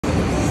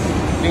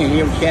Man,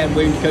 here with Chad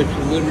Williams, coach of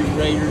the Liberty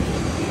Raiders.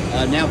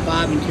 Now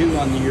 5-2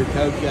 on the year,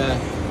 coach.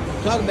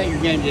 Talk about your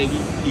game today.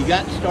 You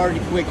got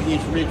started quick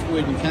against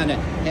Richwood and kind of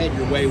had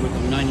your way with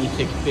them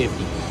 96-50.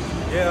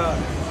 Yeah,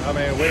 I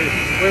mean,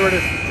 we were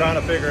just trying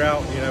to figure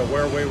out,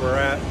 where we were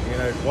at,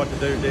 what to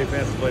do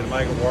defensively to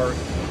make it work.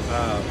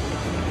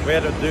 We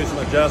had to do some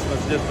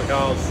adjustments just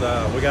because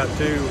we got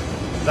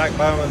Zach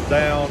Bowman's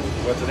down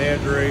with an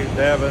injury,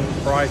 Devin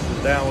Price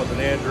is down with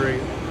an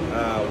injury,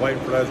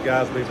 waiting for those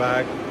guys to be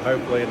back,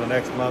 hopefully in the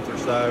next month or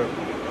so.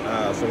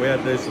 So we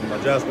had to do some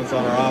adjustments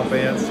on our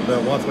offense,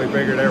 but once we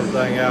figured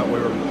everything out, we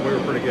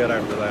were pretty good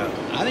after that.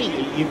 I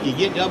think if you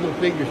get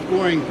double-figure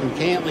scoring from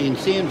Cantley and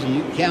Sims, and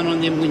you can count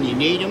on them when you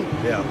need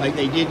them, like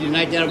they did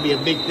tonight, that'll be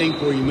a big thing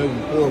for you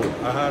moving forward.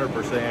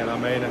 100%. I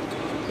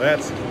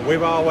mean,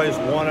 we've always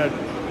wanted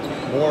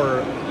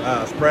more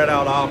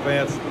spread-out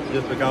offense,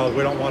 just because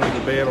we don't want them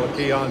to be able to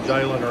key on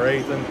Jalen or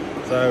Ethan.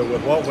 So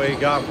with what we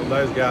got from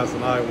those guys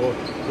tonight,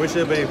 we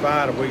should be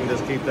fine if we can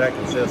just keep that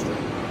consistent.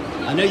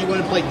 I know you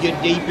want to play good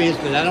defense,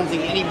 but I don't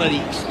think anybody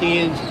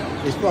extends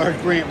as far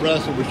as Grant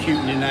Russell was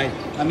shooting tonight.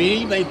 I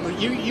mean,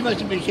 you must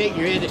have been shaking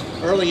your head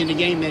early in the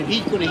game that if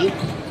he's going to hit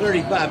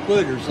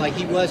 35-footers like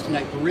he was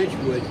tonight for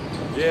Richwood.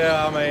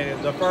 Yeah, I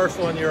mean, the first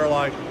one you're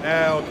like,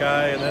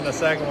 okay, and then the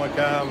second one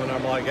comes, and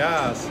I'm like,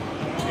 guys,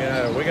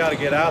 we got to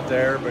get out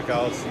there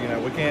because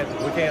we can't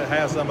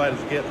have somebody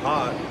that's getting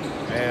hot,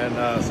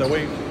 and so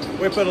we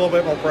put a little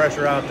bit more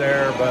pressure out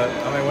there. But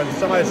I mean, when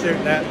somebody's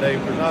shooting that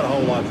deep, there's not a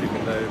whole lot you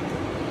can do.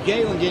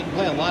 Jalen didn't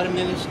play a lot of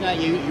minutes tonight.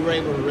 You were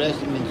able to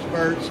rest him in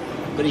spurts,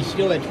 but he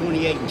still had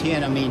 28 and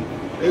 10. I mean,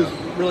 he's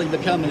really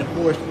becoming a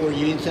force for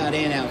you inside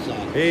and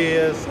outside. He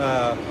is.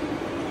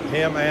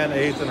 Him and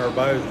Ethan are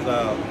both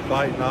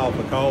fighting off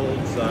a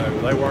cold, so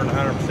they weren't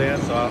 100%.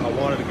 So I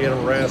wanted to get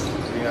them rest,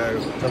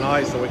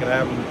 tonight, so we could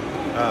have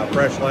them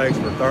fresh legs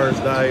for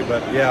Thursday.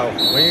 But yeah,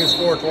 when you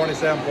score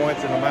 27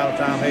 points in the amount of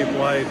time he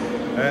played,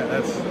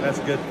 that's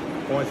good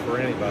points for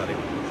anybody.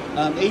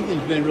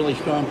 Ethan's been really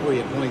strong for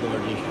you at point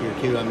guard this year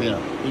too. I mean,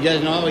 he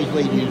doesn't always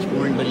lead you in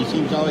scoring, but he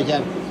seems to always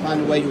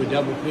find a way to a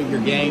double-figure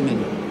game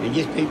and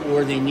gets people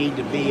where they need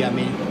to be. I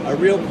mean, a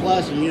real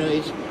plus, and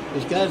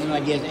his cousin, I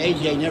guess,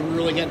 AJ, never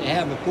really got to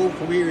have a full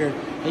career.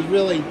 He's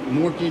really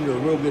morphed into a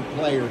real good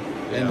player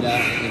and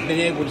has been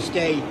able to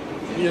stay,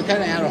 kind of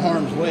out of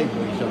harm's way for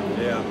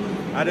you. Yeah,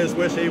 I just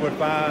wish he would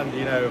find,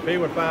 if he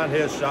would find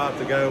his shot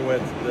to go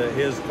with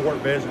his court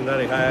vision that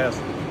he has,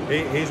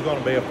 he's going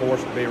to be a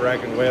force to be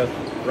reckoned with.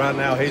 Right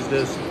now, he's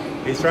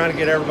trying to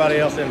get everybody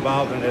else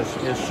involved, and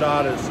his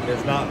shot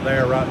is not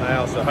there right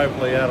now. So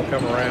hopefully that'll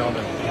come around,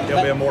 and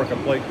he'll be a more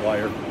complete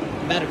player.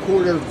 About a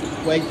quarter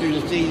way through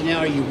the season now,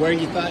 are you where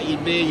you thought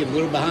you'd be? You're a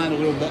little behind, a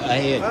little bit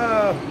ahead?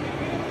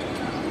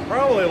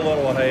 Probably a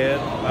little ahead.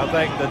 I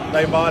think that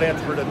they bought in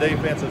for the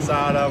defensive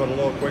side of it a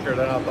little quicker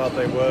than I thought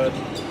they would.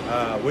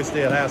 We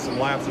still have some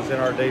lapses in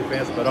our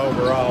defense, but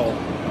overall,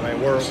 I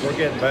mean, we're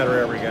getting better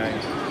every game.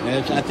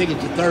 I think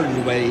it's a third of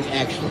the way,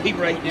 actually,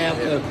 right now,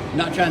 so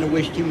not trying to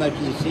wish too much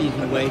of the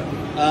season away.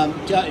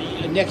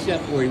 Next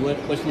up for you,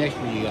 what's next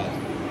for you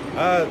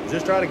guys?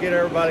 Just try to get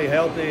everybody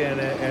healthy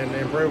and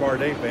improve our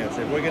defense.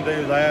 If we can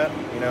do that,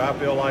 I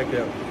feel like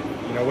that,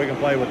 we can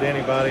play with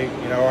anybody.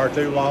 Our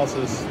two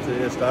losses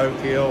is to Oak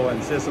Hill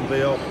and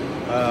Sissonville.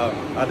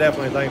 I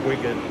definitely think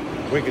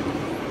we could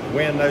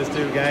win those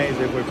two games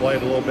if we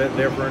played a little bit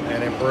different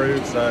and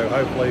improve. So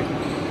hopefully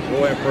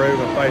we'll improve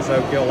and face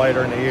Oak Hill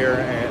later in the year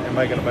and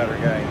make it a better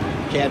game.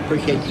 Chad,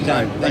 appreciate your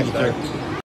time. Thank you, sir.